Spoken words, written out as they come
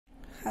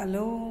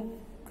Hello,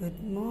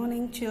 good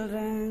morning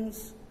children.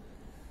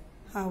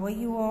 How are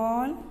you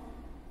all?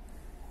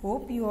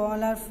 Hope you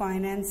all are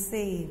fine and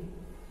safe.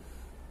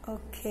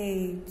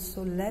 Okay,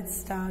 so let's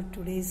start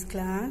today's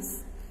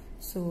class.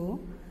 So,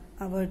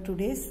 our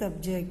today's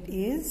subject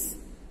is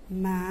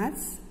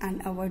maths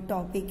and our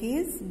topic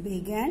is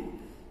big and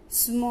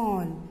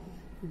small.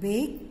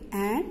 Big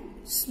and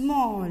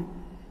small.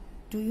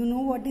 Do you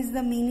know what is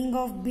the meaning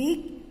of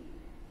big?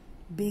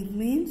 Big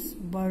means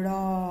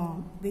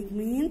bada. Big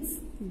means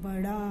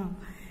bada.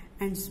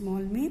 And small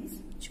means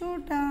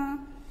chota.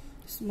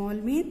 Small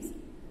means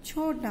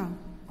chota.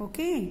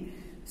 Okay.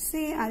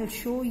 Say, I'll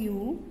show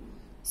you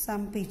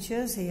some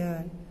pictures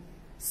here.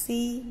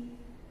 See.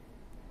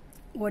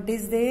 What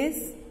is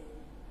this?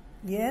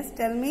 Yes,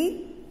 tell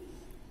me.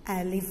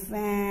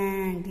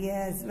 Elephant.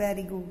 Yes,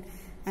 very good.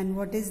 And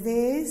what is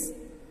this?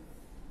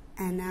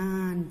 An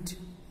ant.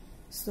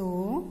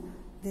 So,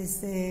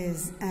 this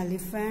is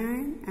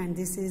elephant and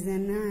this is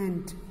an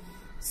ant.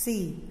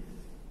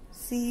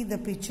 See the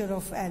picture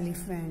of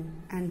elephant,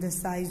 and the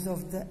size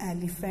of the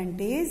elephant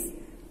is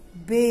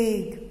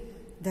big.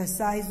 The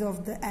size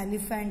of the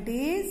elephant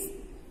is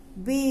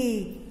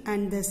big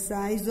and the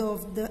size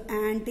of the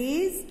ant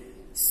is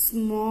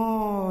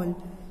small.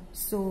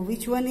 So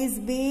which one is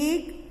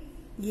big?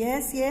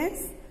 Yes.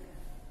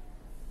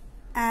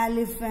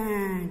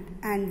 Elephant.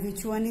 And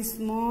which one is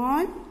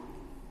small?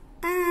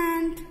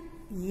 Ant.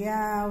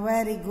 Yeah,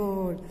 very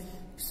good.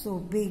 So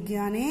big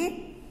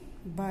यानी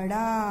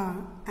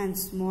बड़ा and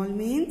small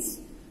means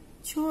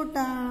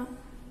छोटा.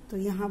 तो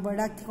यहाँ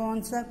बड़ा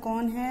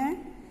कौन है?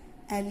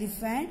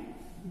 Elephant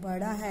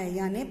बड़ा है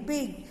यानी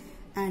big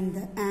and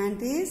the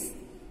ant is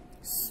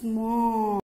small.